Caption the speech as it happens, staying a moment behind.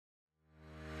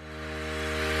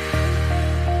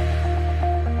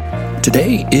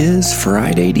Today is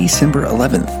Friday, December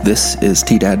 11th. This is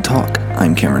T-Dad Talk.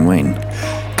 I'm Cameron Wayne.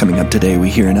 Coming up today, we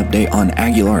hear an update on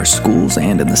Aguilar schools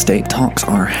and in the state. Talks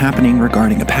are happening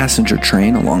regarding a passenger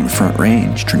train along the Front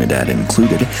Range, Trinidad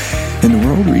included. In the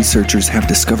world, researchers have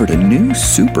discovered a new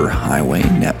superhighway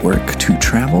network to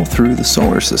travel through the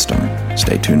solar system.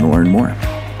 Stay tuned to learn more.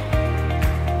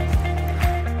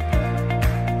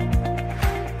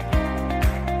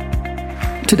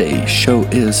 Today's show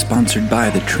is sponsored by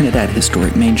the Trinidad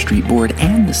Historic Main Street Board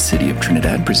and the City of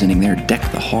Trinidad, presenting their Deck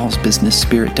the Halls Business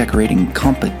Spirit Decorating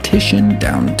Competition.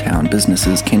 Downtown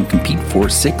businesses can compete for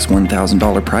 6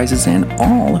 $1,000 prizes, and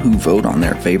all who vote on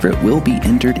their favorite will be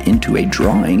entered into a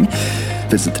drawing.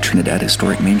 Visit the Trinidad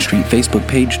Historic Main Street Facebook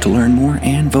page to learn more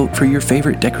and vote for your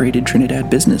favorite decorated Trinidad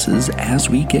businesses as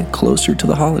we get closer to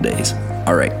the holidays.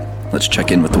 All right, let's check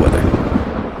in with the weather.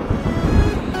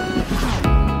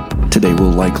 Today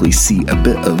we'll likely see a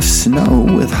bit of snow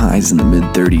with highs in the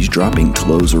mid-30s dropping to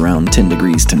lows around 10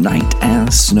 degrees tonight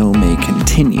as snow may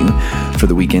continue. For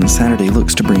the weekend, Saturday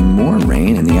looks to bring more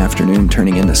rain in the afternoon,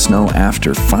 turning into snow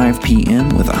after 5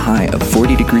 p.m. with a high of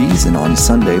 40 degrees, and on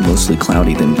Sunday mostly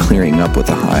cloudy, then clearing up with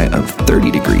a high of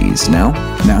 30 degrees. Now,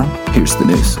 here's the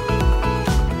news.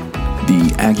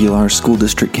 The Aguilar School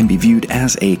District can be viewed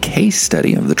as a case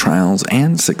study of the trials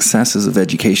and successes of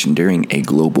education during a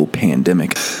global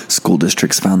pandemic. School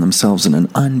districts found themselves in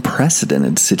an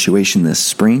unprecedented situation this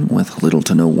spring. With little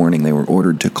to no warning, they were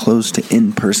ordered to close to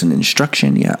in-person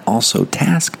instruction, yet also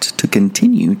tasked to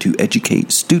continue to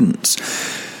educate students.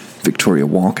 Victoria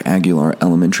Walk, Aguilar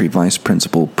Elementary Vice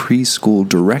Principal, Preschool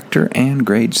Director, and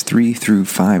Grades 3 through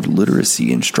 5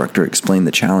 Literacy Instructor explained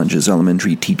the challenges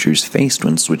elementary teachers faced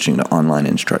when switching to online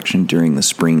instruction during the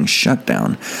spring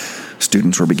shutdown.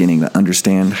 Students were beginning to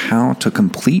understand how to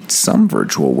complete some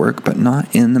virtual work, but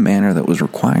not in the manner that was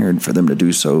required for them to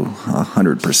do so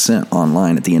 100%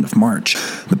 online at the end of March.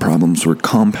 The problems were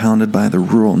compounded by the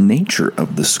rural nature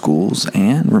of the schools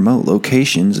and remote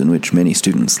locations in which many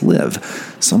students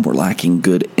live. Some were lacking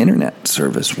good internet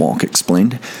service, Walk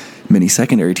explained. Many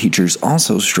secondary teachers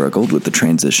also struggled with the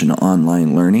transition to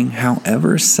online learning.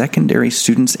 However, secondary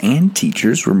students and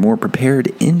teachers were more prepared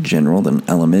in general than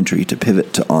elementary to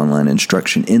pivot to online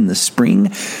instruction in the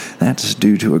spring. That's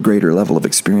due to a greater level of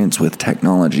experience with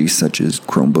technology such as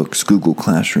Chromebooks, Google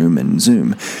Classroom, and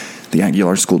Zoom. The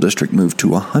Aguilar School District moved to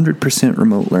 100%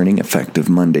 remote learning effective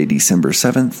Monday, December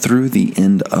 7th through the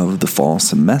end of the fall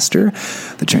semester.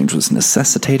 The change was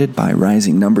necessitated by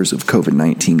rising numbers of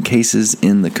COVID-19 cases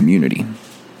in the community.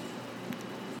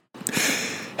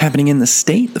 Happening in the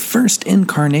state, the first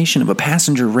incarnation of a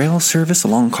passenger rail service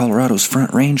along Colorado's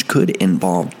Front Range could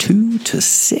involve 2 to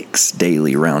 6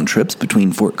 daily round trips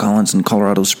between Fort Collins and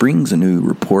Colorado Springs, a new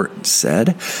report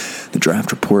said. The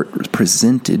draft report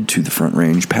presented to the Front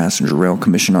Range Passenger Rail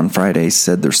Commission on Friday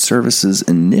said their service's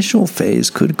initial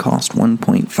phase could cost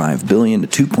 $1.5 billion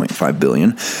to $2.5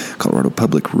 billion, Colorado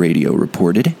Public Radio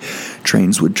reported.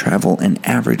 Trains would travel an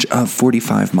average of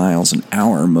 45 miles an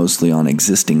hour, mostly on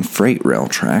existing freight rail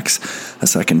tracks. A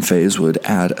second phase would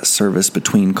add service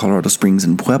between Colorado Springs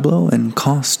and Pueblo and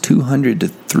cost $200 to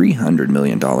 $300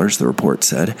 million, the report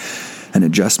said. An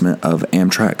adjustment of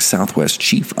Amtrak Southwest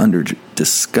Chief under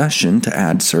discussion to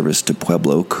add service to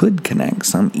Pueblo could connect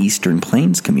some Eastern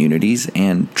Plains communities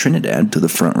and Trinidad to the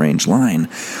Front Range line.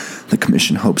 The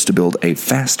commission hopes to build a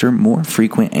faster, more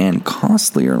frequent, and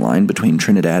costlier line between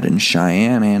Trinidad and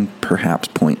Cheyenne and perhaps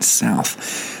points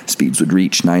south. Speeds would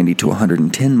reach 90 to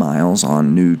 110 miles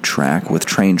on new track, with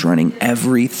trains running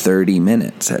every 30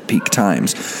 minutes at peak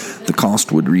times. The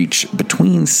cost would reach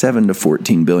between $7 to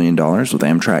 $14 billion, with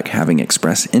Amtrak having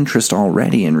expressed interest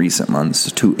already in recent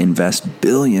months to invest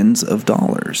billions of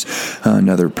dollars.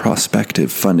 Another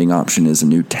prospective funding option is a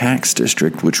new tax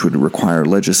district, which would require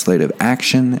legislative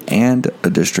action and a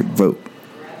district vote.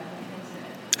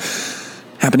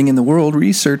 Happening in the world,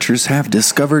 researchers have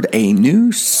discovered a new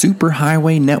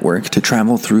superhighway network to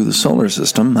travel through the solar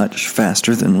system much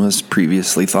faster than was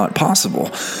previously thought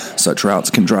possible. Such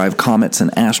routes can drive comets and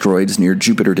asteroids near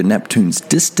Jupiter to Neptune's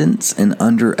distance in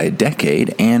under a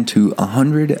decade and to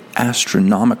 100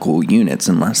 astronomical units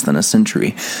in less than a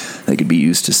century. They could be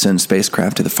used to send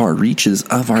spacecraft to the far reaches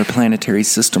of our planetary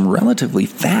system relatively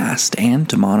fast and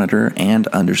to monitor and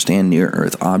understand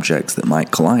near-Earth objects that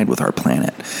might collide with our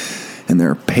planet. In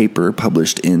their paper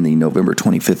published in the November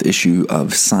 25th issue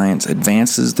of Science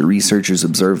Advances, the researchers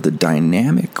observed the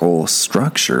dynamical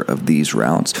structure of these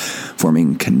routes,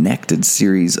 forming connected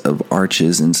series of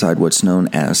arches inside what's known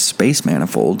as space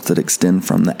manifolds that extend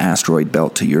from the asteroid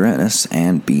belt to Uranus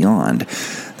and beyond.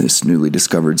 This newly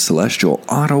discovered celestial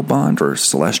autobahn or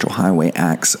celestial highway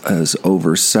acts as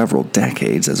over several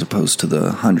decades as opposed to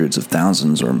the hundreds of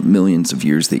thousands or millions of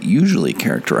years that usually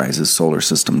characterizes solar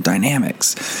system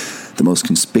dynamics. The most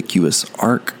conspicuous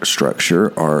arc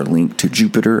structure are linked to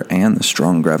Jupiter and the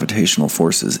strong gravitational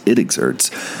forces it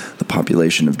exerts. The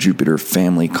population of Jupiter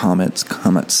family comets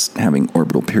having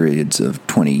orbital periods of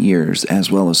 20 years,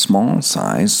 as well as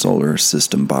small-sized solar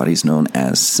system bodies known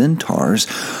as centaurs,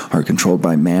 are controlled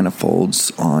by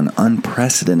manifolds on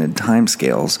unprecedented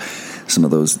timescales. Some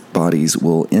of those bodies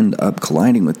will end up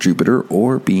colliding with Jupiter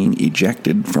or being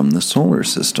ejected from the solar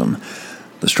system.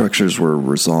 The structures were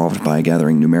resolved by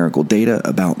gathering numerical data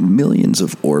about millions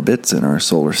of orbits in our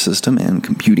solar system and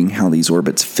computing how these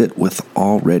orbits fit with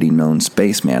already known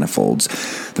space manifolds.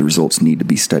 The results need to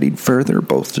be studied further,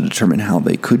 both to determine how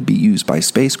they could be used by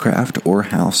spacecraft or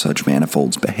how such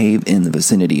manifolds behave in the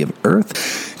vicinity of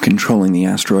Earth, controlling the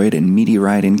asteroid and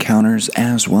meteorite encounters,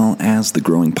 as well as the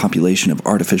growing population of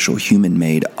artificial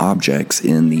human-made objects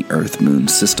in the Earth-Moon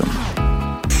system.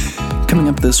 Coming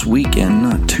up this weekend,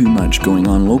 not too much going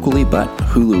on locally, but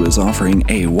Hulu is offering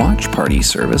a watch party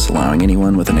service, allowing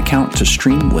anyone with an account to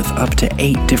stream with up to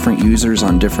 8 different users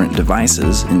on different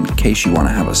devices in case you want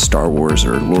to have a Star Wars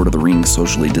or Lord of the Rings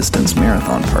socially distanced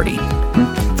marathon party.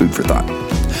 Food for thought.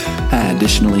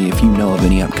 Additionally, if you know of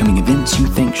any upcoming events you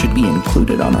think should be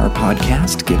included on our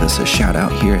podcast, give us a shout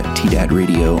out here at TDAD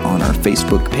Radio on our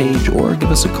Facebook page or give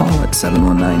us a call at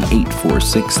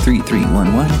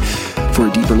 719-846-3311. For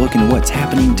a deeper look into what's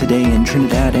happening today in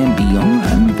Trinidad and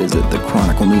beyond, visit the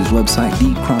Chronicle News website,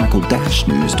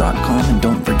 thechronicle-news.com, and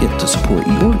don't forget to support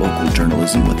your local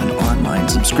journalism with an online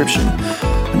subscription.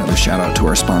 Another shout out to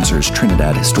our sponsors,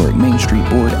 Trinidad Historic Main Street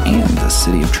Board and the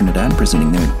City of Trinidad,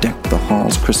 presenting their Deck the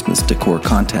Halls Christmas Decor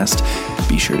Contest.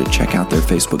 Be sure to check out their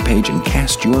Facebook page and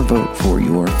cast your vote for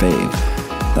your fave.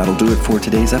 That'll do it for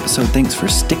today's episode. Thanks for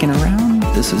sticking around.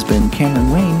 This has been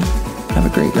Cameron Wayne. Have a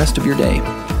great rest of your day.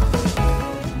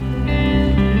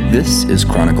 This is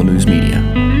Chronicle News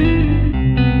Media.